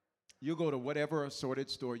 You'll go to whatever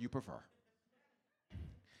assorted store you prefer.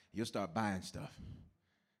 You'll start buying stuff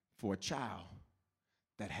for a child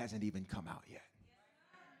that hasn't even come out yet.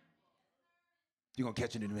 You're going to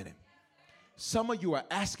catch it in a minute. Some of you are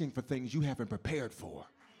asking for things you haven't prepared for.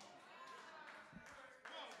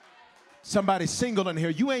 Somebody single in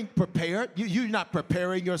here, you ain't prepared. You're not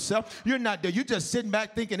preparing yourself. You're not there. You're just sitting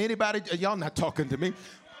back thinking anybody, y'all not talking to me.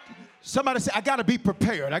 Somebody say, I got to be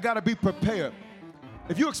prepared. I got to be prepared.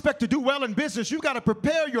 If you expect to do well in business, you got to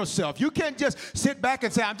prepare yourself. You can't just sit back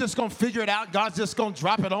and say, I'm just going to figure it out. God's just going to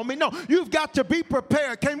drop it on me. No, you've got to be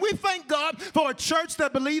prepared. Can we thank God for a church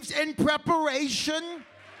that believes in preparation?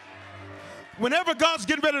 Whenever God's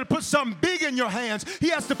getting ready to put something big in your hands, he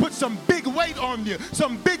has to put some big weight on you,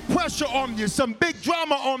 some big pressure on you, some big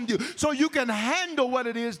drama on you, so you can handle what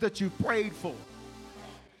it is that you prayed for.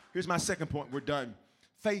 Here's my second point. We're done.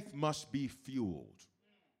 Faith must be fueled.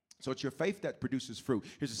 So it's your faith that produces fruit.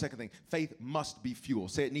 Here's the second thing. Faith must be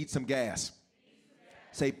fueled. Say it needs some gas.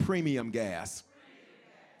 Say premium gas.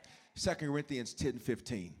 2 Corinthians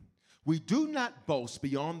 10:15. We do not boast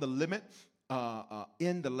beyond the limit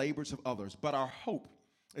in the labors of others, but our hope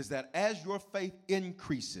is that as your faith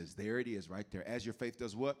increases, there it is right there, as your faith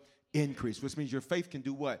does what? Increase, which means your faith can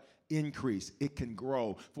do what? Increase. It can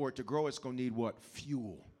grow. For it to grow, it's going to need what?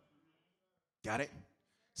 Fuel. Got it?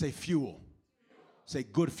 Say fuel. Say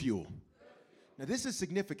good fuel. Now, this is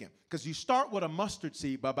significant because you start with a mustard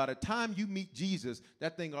seed, but by the time you meet Jesus,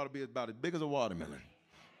 that thing ought to be about as big as a watermelon.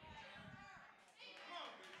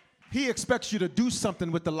 He expects you to do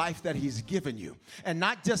something with the life that he's given you. And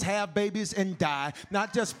not just have babies and die,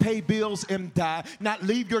 not just pay bills and die, not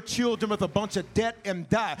leave your children with a bunch of debt and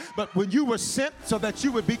die. But when you were sent so that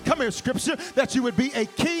you would be, come here, scripture, that you would be a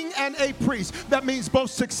king and a priest. That means both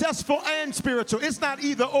successful and spiritual. It's not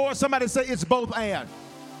either or. Somebody say it's both and.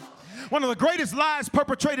 One of the greatest lies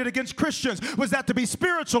perpetrated against Christians was that to be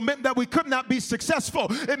spiritual meant that we could not be successful.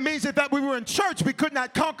 It means that we were in church, we could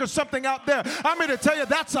not conquer something out there. I'm here to tell you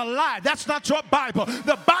that's a lie. That's not your Bible.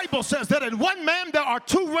 The Bible says that in one man there are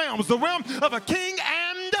two realms, the realm of a king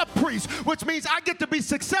and a priest, which means I get to be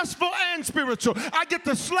successful and spiritual. I get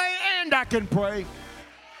to slay and I can pray.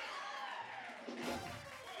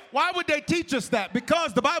 Why would they teach us that?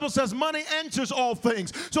 Because the Bible says money answers all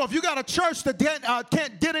things. So if you got a church that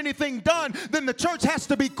can't get anything done, then the church has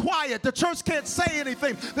to be quiet. The church can't say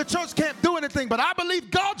anything. The church can't do anything. But I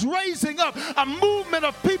believe God's raising up a movement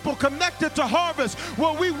of people connected to Harvest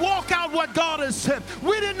where we walk out what God has said.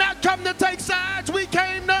 We did not come to take sides. We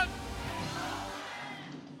came to...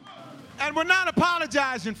 And we're not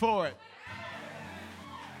apologizing for it.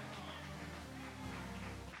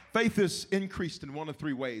 Faith is increased in one of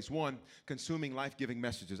three ways. One, consuming life-giving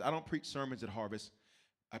messages. I don't preach sermons at Harvest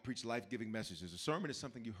I preach life-giving messages. A sermon is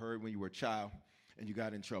something you heard when you were a child and you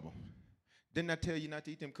got in trouble. Didn't I tell you not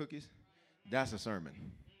to eat them cookies? That's a sermon.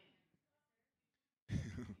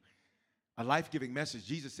 A life-giving message.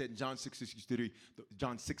 Jesus said in John 6:63,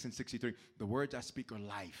 the words I speak are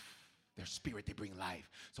life. They're spirit, they bring life.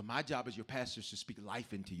 So my job as your pastor is to speak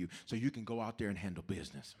life into you so you can go out there and handle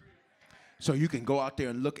business. So you can go out there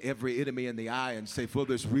and look every enemy in the eye and say, for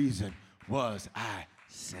this reason was I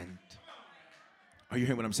sent. Are you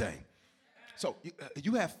hearing what I'm saying? So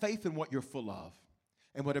you have faith in what you're full of,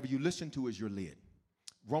 and whatever you listen to is your lid.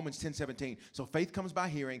 Romans 10:17. So faith comes by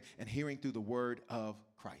hearing, and hearing through the word of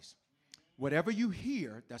Christ. Whatever you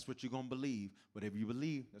hear, that's what you're going to believe. Whatever you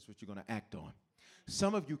believe, that's what you're going to act on.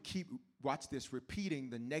 Some of you keep, watch this, repeating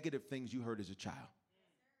the negative things you heard as a child.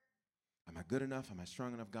 Am I good enough? Am I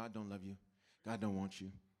strong enough? God don't love you. God don't want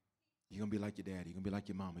you. You're going to be like your daddy. You're going to be like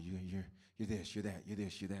your mama. You're this, you're that, you're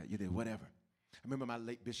this, you're that, you're that, whatever. I remember my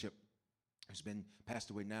late bishop, who's been passed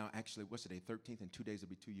away now, actually, what's today, 13th? In 2 days, it'll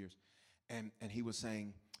be 2 years. And he was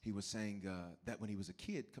saying that when he was a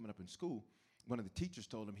kid coming up in school, one of the teachers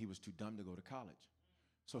told him he was too dumb to go to college.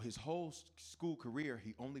 So his whole school career,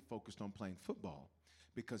 he only focused on playing football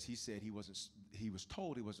because he said he was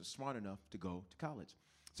told he wasn't smart enough to go to college.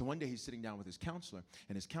 So one day he's sitting down with his counselor,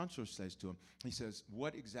 and his counselor says to him, he says,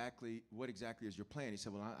 what exactly is your plan? He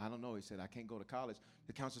said, well, I don't know. He said, I can't go to college.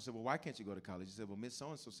 The counselor said, well, why can't you go to college? He said, well, Miss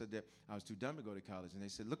So-and-so said that I was too dumb to go to college. And they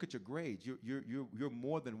said, look at your grades. You're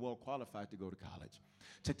more than well qualified to go to college.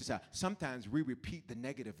 Check this out. Sometimes we repeat the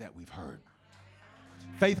negative that we've heard.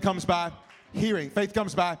 Faith comes by hearing. Faith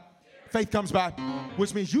comes by,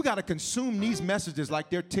 which means you got to consume these messages like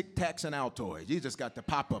they're Tic Tacs and Altoids. You just got to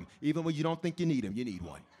pop them. Even when you don't think you need them, you need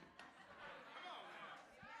one.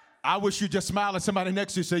 I wish you just smile at somebody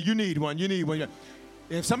next to you and say, you need one, you need one.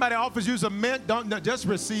 If somebody offers you some mint, don't just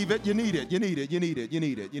receive it. You need it, you need it, you need it, you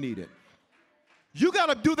need it, you need it. You got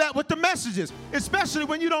to do that with the messages, especially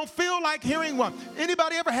when you don't feel like hearing one.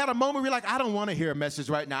 Anybody ever had a moment where you're like, I don't want to hear a message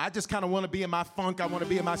right now. I just kind of want to be in my funk. I want to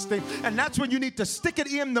be in my state. And that's when you need to stick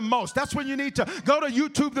it in the most. That's when you need to go to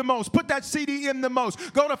YouTube the most. Put that CD in the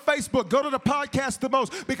most. Go to Facebook. Go to the podcast the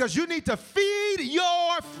most. Because you need to feed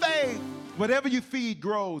your faith. Whatever you feed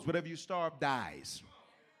grows. Whatever you starve dies.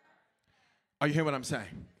 Are you hearing what I'm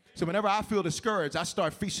saying? So whenever I feel discouraged, I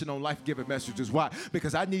start feasting on life-giving messages. Why?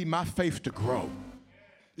 Because I need my faith to grow.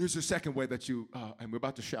 Here's the second way that you, and we're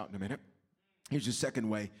about to shout in a minute. Here's the second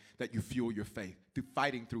way that you fuel your faith, through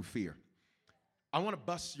fighting through fear. I want to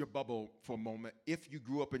bust your bubble for a moment. If you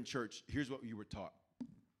grew up in church, here's what you were taught.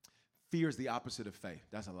 Fear is the opposite of faith.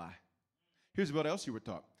 That's a lie. Here's what else you were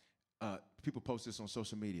taught. People post this on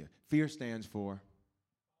social media. Fear stands for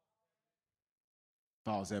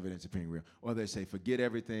false evidence of being real. Or they say, forget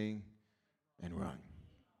everything and run.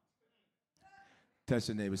 Touch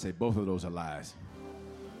your neighbor and say, both of those are lies.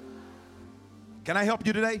 Can I help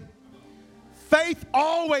you today? Faith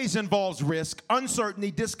always involves risk, uncertainty,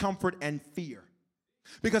 discomfort, and fear.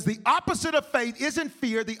 Because the opposite of faith isn't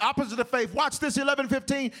fear. The opposite of faith, watch this,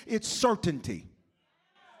 11:15, it's certainty.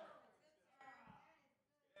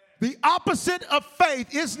 The opposite of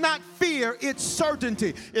faith is not fear, it's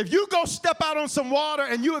certainty. If you go step out on some water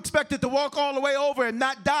and you expect it to walk all the way over and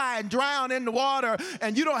not die and drown in the water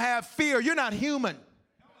and you don't have fear, you're not human.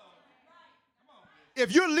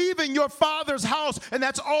 If you're leaving your father's house and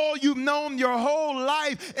that's all you've known your whole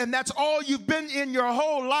life and that's all you've been in your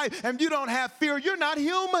whole life and you don't have fear, you're not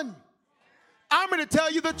human. I'm going to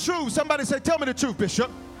tell you the truth. Somebody say, tell me the truth,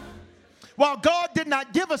 Bishop. While God did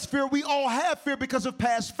not give us fear, we all have fear because of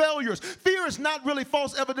past failures. Fear is not really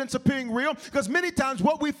false evidence of being real, because many times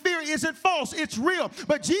what we fear isn't false, it's real.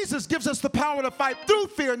 But Jesus gives us the power to fight through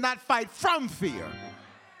fear, not fight from fear.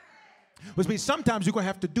 Which means sometimes you're going to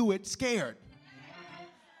have to do it scared.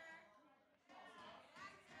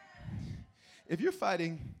 If you're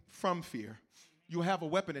fighting from fear, you'll have a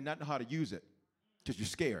weapon and not know how to use it because you're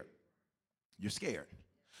scared. You're scared.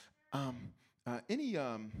 I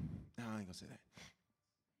ain't gonna say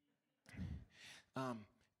that.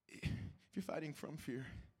 If you're fighting from fear,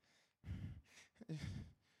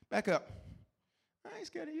 back up. I ain't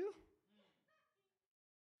scared of you.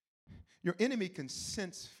 Your enemy can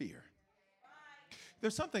sense fear.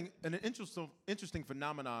 There's an interesting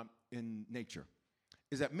phenomenon in nature,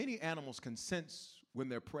 is that many animals can sense when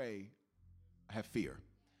their prey have fear,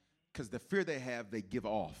 because the fear they have, they give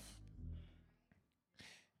off.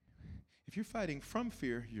 If you're fighting from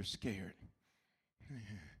fear, you're scared.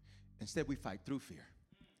 Instead, we fight through fear.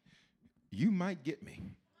 You might get me.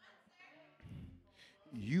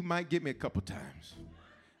 You might get me a couple times.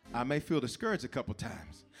 I may feel discouraged a couple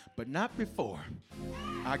times, but not before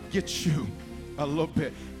I get you A little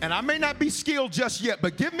bit. And I may not be skilled just yet,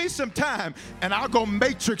 but give me some time and I'll go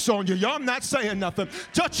matrix on you. Y'all, I'm not saying nothing.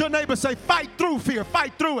 Touch your neighbor, say, fight through fear,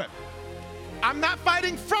 fight through it. I'm not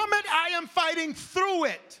fighting from it, I am fighting through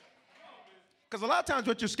it. Because a lot of times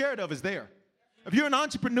what you're scared of is there. If you're an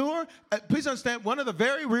entrepreneur, please understand, one of the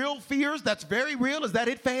very real fears that's very real is that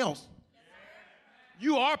it fails.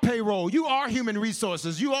 You are payroll, you are human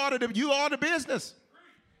resources, you are the business.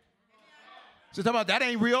 So talk about that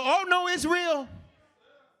ain't real. Oh, no, it's real.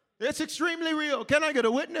 It's extremely real. Can I get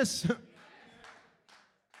a witness?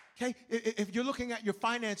 Okay, if you're looking at your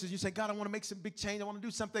finances, you say, God, I want to make some big change. I want to do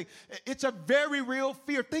something. It's a very real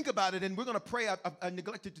fear. Think about it, and we're going to pray. I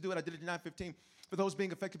neglected to do it. I did it at 9:15 for those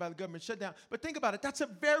being affected by the government shutdown. But think about it. That's a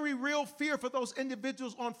very real fear for those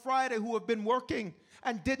individuals on Friday who have been working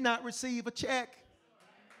and did not receive a check.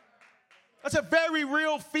 That's a very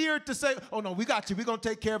real fear to say, oh, no, we got you. We're going to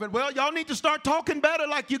take care of it. Well, y'all need to start talking better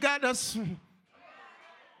like you got us.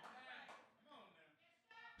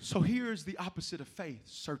 So here's the opposite of faith,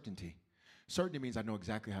 certainty. Certainty means I know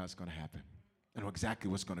exactly how it's going to happen. I know exactly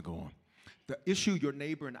what's going to go on. The issue your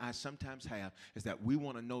neighbor and I sometimes have is that we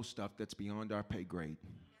want to know stuff that's beyond our pay grade.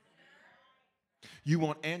 You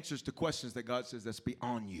want answers to questions that God says that's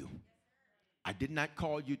beyond you. I did not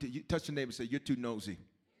call you to touch your neighbor and say, you're too nosy.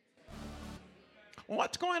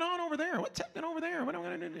 What's going on over there? What's happening over there?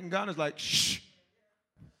 And God is like, shh,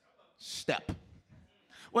 step.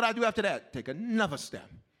 What do I do after that? Take another step.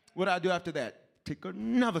 What do I do after that? Take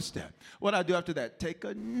another step. What do I do after that? Take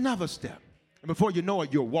another step. And before you know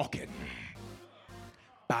it, you're walking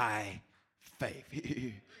by faith.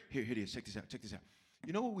 Here it is. Check this out. Check this out.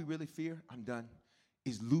 You know what we really fear? I'm done.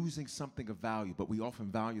 Is losing something of value, but we often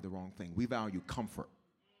value the wrong thing. We value comfort.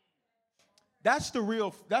 That's the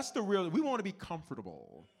real, we want to be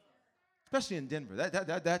comfortable, especially in Denver.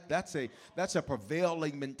 That's a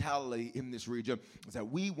prevailing mentality in this region, is that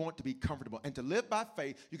we want to be comfortable. And to live by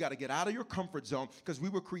faith, you got to get out of your comfort zone because we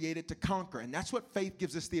were created to conquer. And that's what faith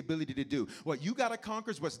gives us the ability to do. What you got to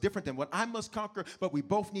conquer is what's different than what I must conquer, but we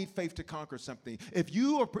both need faith to conquer something. If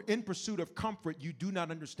you are in pursuit of comfort, you do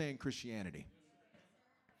not understand Christianity.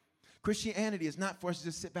 Christianity is not for us to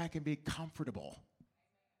just sit back and be comfortable.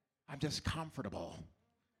 I'm just comfortable.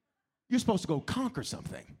 You're supposed to go conquer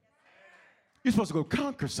something. You're supposed to go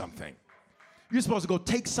conquer something. You're supposed to go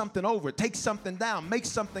take something over, take something down, make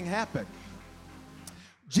something happen.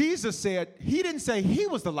 Jesus said, he didn't say he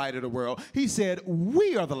was the light of the world. He said,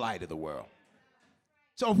 we are the light of the world.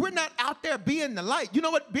 So if we're not out there being the light, you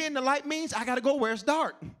know what being the light means? I got to go where it's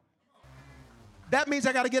dark. That means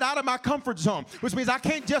I got to get out of my comfort zone, which means I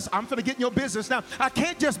can't just, I'm going to get in your business now. I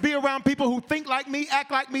can't just be around people who think like me,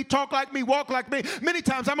 act like me, talk like me, walk like me. Many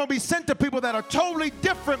times I'm going to be sent to people that are totally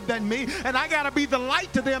different than me, and I got to be the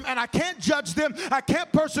light to them, and I can't judge them. I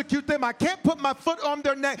can't persecute them. I can't put my foot on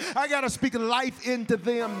their neck. I got to speak life into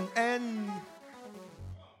them. And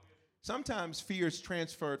sometimes fear is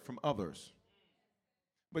transferred from others.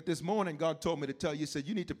 But this morning, God told me to tell you, he said,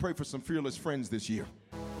 you need to pray for some fearless friends this year.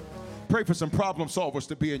 Pray for some problem solvers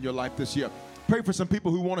to be in your life this year. Pray for some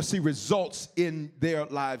people who want to see results in their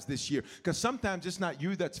lives this year. Because sometimes it's not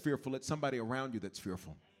you that's fearful, it's somebody around you that's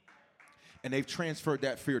fearful. And they've transferred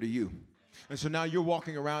that fear to you. And so now you're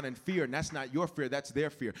walking around in fear, and that's not your fear, that's their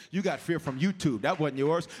fear. You got fear from YouTube, that wasn't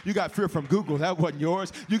yours. You got fear from Google, that wasn't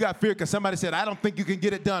yours. You got fear because somebody said, I don't think you can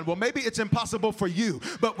get it done. Well, maybe it's impossible for you,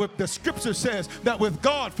 but with the scripture says that with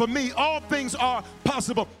God, for me, all things are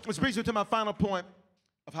possible. Which brings me to my final point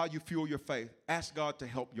of how you fuel your faith. Ask God to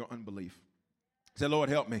help your unbelief. Say, Lord,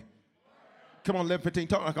 help me. Come on, 11:15,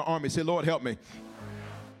 talk like an army. Say, Lord, help me.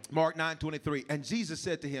 Mark 9:23. And Jesus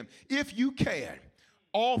said to him, if you can,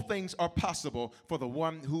 all things are possible for the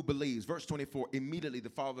one who believes. Verse 24, immediately the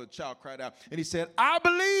father of the child cried out, and he said, I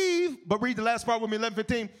believe. But read the last part with me,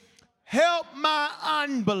 11:15. Help my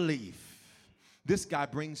unbelief. This guy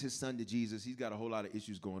brings his son to Jesus. He's got a whole lot of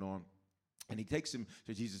issues going on. And he takes him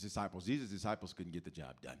to Jesus' disciples. Jesus' disciples couldn't get the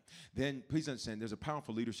job done. Then, please understand, there's a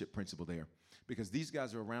powerful leadership principle there. Because these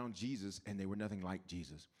guys are around Jesus, and they were nothing like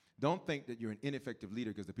Jesus. Don't think that you're an ineffective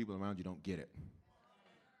leader because the people around you don't get it.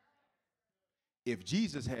 If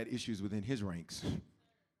Jesus had issues within his ranks,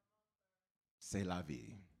 c'est la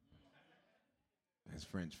vie. That's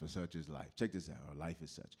French for such is life. Check this out. Life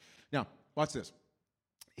is such. Now, watch this.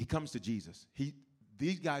 He comes to Jesus.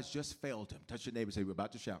 These guys just failed him. Touch your neighbor and say, we're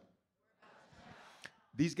about to shout.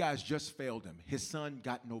 These guys just failed him. His son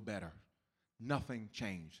got no better. Nothing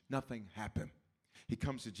changed. Nothing happened. He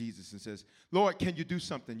comes to Jesus and says, Lord, can you do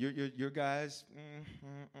something? Your guys,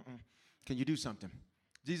 can you do something?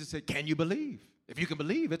 Jesus said, can you believe? If you can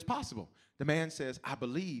believe, it's possible. The man says, I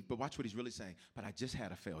believe, but watch what he's really saying. But I just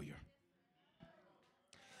had a failure.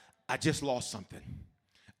 I just lost something.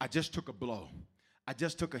 I just took a blow. I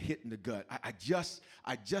just took a hit in the gut. I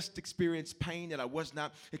just experienced pain that I was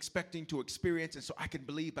not expecting to experience, and so I can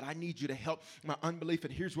believe, but I need you to help my unbelief.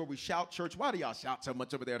 And here's where we shout, church. Why do y'all shout so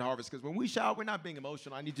much over there at Harvest? Because when we shout, we're not being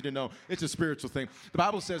emotional. I need you to know it's a spiritual thing. The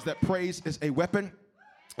Bible says that praise is a weapon.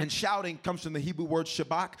 And shouting comes from the Hebrew word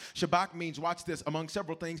shabak. Shabak means, watch this, among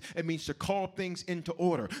several things, it means to call things into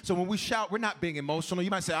order. So when we shout, we're not being emotional.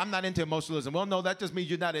 You might say, I'm not into emotionalism. Well, no, that just means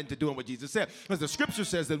you're not into doing what Jesus said. Because the scripture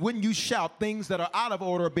says that when you shout, things that are out of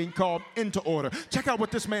order are being called into order. Check out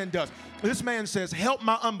what this man does. This man says, help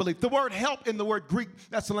my unbelief. The word help in the word Greek,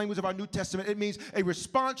 that's the language of our New Testament. It means a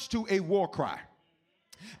response to a war cry.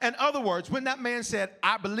 In other words, when that man said,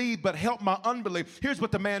 I believe, but help my unbelief, here's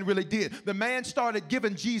what the man really did. The man started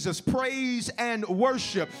giving Jesus praise and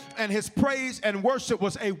worship, and his praise and worship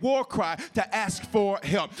was a war cry to ask for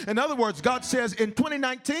help. In other words, God says in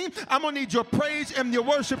 2019, I'm going to need your praise and your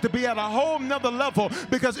worship to be at a whole nother level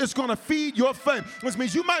because it's going to feed your faith. Which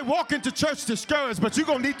means you might walk into church discouraged, but you're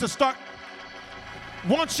going to need to start.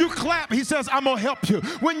 Once you clap, he says, I'm going to help you.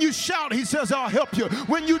 When you shout, he says, I'll help you.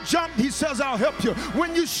 When you jump, he says, I'll help you.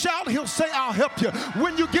 When you shout, he'll say, I'll help you.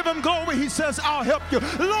 When you give him glory, he says, I'll help you.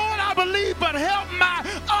 Lord, I believe, but help my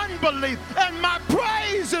unbelief. And my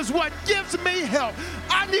praise is what gives me help.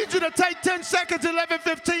 I need you to take 10 seconds,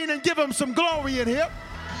 11:15, and give him some glory in here.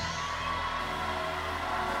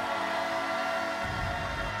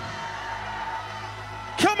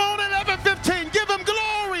 Come on, 11:15, give him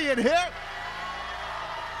glory in here.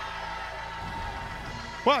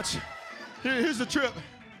 Watch. Here's the trip.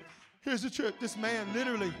 Here's the trip. This man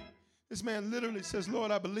literally says,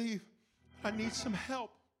 Lord, I believe. I need some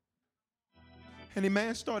help. And the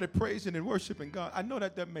man started praising and worshiping God. I know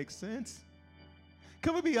that doesn't make sense.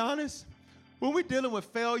 Can we be honest? When we're dealing with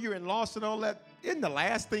failure and loss and all that, isn't the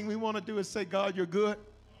last thing we want to do is say, God, you're good?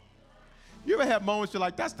 You ever have moments you're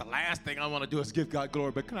like, that's the last thing I want to do is give God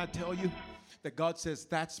glory. But can I tell you that God says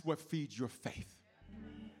that's what feeds your faith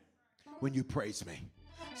when you praise me.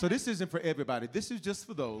 So this isn't for everybody. This is just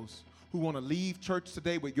for those who want to leave church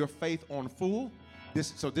today with your faith on full.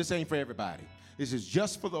 So this ain't for everybody. This is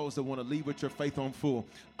just for those that want to leave with your faith on full.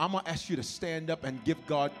 I'm going to ask you to stand up and give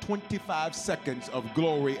God 25 seconds of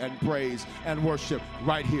glory and praise and worship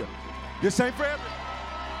right here. This ain't for everybody.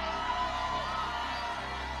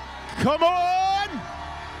 Come on.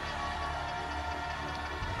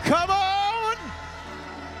 Come on.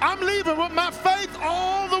 I'm leaving with my faith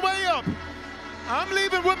all the way up. I'm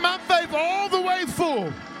leaving with my faith all the way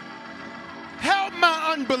full. Help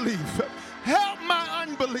my unbelief. Help my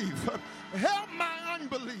unbelief. Help my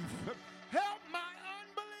unbelief. Help my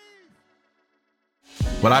unbelief.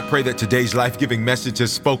 Well, I pray that today's life-giving message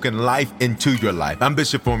has spoken life into your life. I'm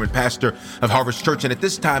Bishop Foreman, pastor of Harvest Church, and at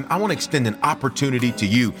this time, I want to extend an opportunity to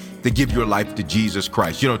you to give your life to Jesus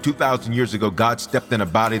Christ. You know, 2,000 years ago, God stepped in a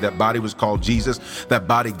body. That body was called Jesus. That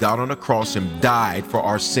body got on a cross and died for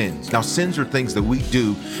our sins. Now, sins are things that we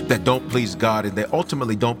do that don't please God, and they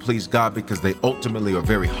ultimately don't please God because they ultimately are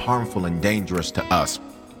very harmful and dangerous to us.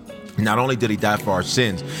 Not only did he die for our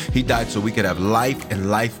sins, he died so we could have life and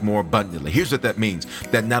life more abundantly. Here's what that means,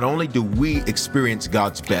 that not only do we experience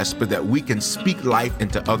God's best, but that we can speak life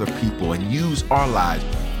into other people and use our lives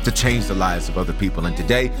to change the lives of other people. And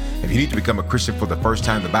today, if you need to become a Christian for the first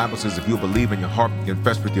time, the Bible says if you believe in your heart and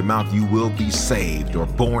confess with your mouth, you will be saved or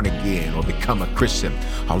born again or become a Christian.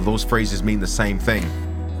 All those phrases mean the same thing.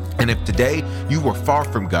 And if today you were far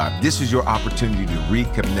from God, this is your opportunity to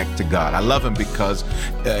reconnect to God. I love him because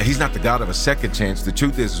he's not the God of a second chance. The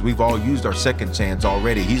truth is we've all used our second chance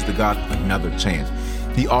already. He's the God of another chance.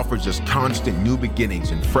 He offers us constant new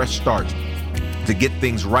beginnings and fresh starts to get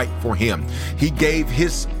things right for him. He gave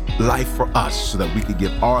his life for us so that we could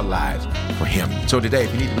give our lives for him. So today,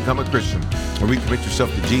 if you need to become a Christian or recommit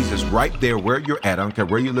yourself to Jesus right there where you're at, I don't care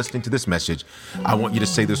where you're listening to this message, I want you to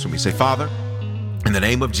say this with me. Say, Father, in the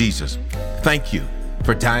name of Jesus, thank you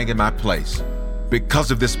for dying in my place.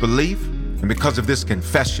 Because of this belief and because of this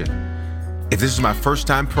confession, if this is my first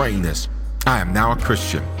time praying this, I am now a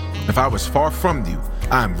Christian. If I was far from you,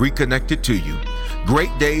 I am reconnected to you.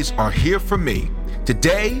 Great days are here for me.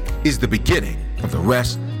 Today is the beginning of the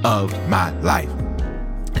rest of my life.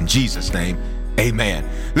 In Jesus' name, amen.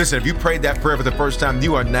 Listen, if you prayed that prayer for the first time,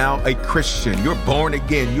 you are now a Christian. You're born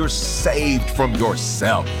again. You're saved from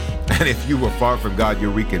yourself. And if you were far from God,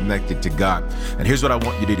 you're reconnected to God. And here's what I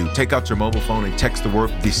want you to do. Take out your mobile phone and text the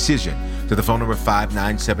word decision to the phone number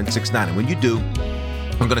 59769. And when you do,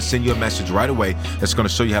 I'm going to send you a message right away that's going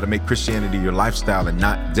to show you how to make Christianity your lifestyle and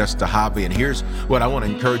not just a hobby. And here's what I want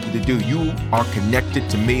to encourage you to do. You are connected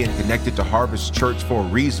to me and connected to Harvest Church for a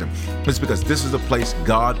reason. It's because this is the place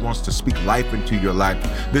God wants to speak life into your life.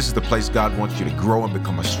 This is the place God wants you to grow and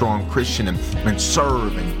become a strong Christian and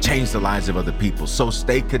serve and change the lives of other people. So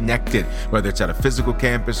stay connected, whether it's at a physical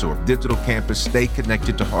campus or a digital campus. Stay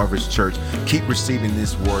connected to Harvest Church. Keep receiving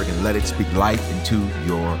this word and let it speak life into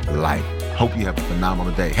your life. Hope you have a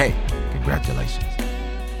phenomenal day. Hey, congratulations.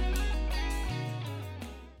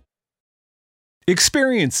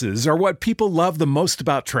 Experiences are what people love the most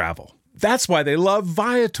about travel. That's why they love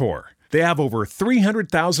Viator. They have over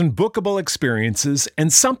 300,000 bookable experiences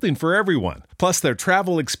and something for everyone. Plus, their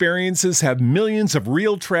travel experiences have millions of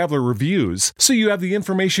real traveler reviews, so you have the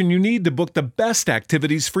information you need to book the best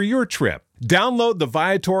activities for your trip. Download the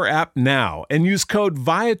Viator app now and use code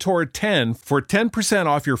Viator10 for 10%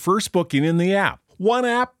 off your first booking in the app. One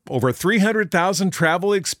app, over 300,000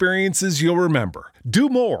 travel experiences you'll remember. Do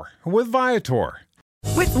more with Viator.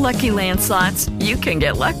 With Lucky Land Slots, you can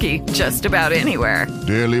get lucky just about anywhere.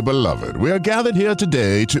 Dearly beloved, we are gathered here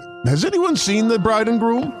today to... Has anyone seen the bride and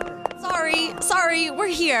groom? Sorry, we're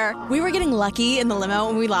here. We were getting lucky in the limo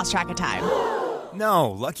and we lost track of time.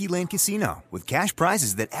 No, Lucky Land Casino, with cash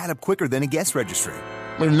prizes that add up quicker than a guest registry.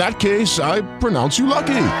 In that case, I pronounce you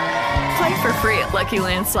lucky. Play for free at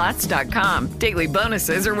LuckyLandSlots.com. Daily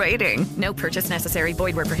bonuses are waiting. No purchase necessary.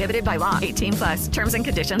 Void where prohibited by law. 18+. Terms and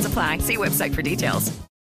conditions apply. See website for details.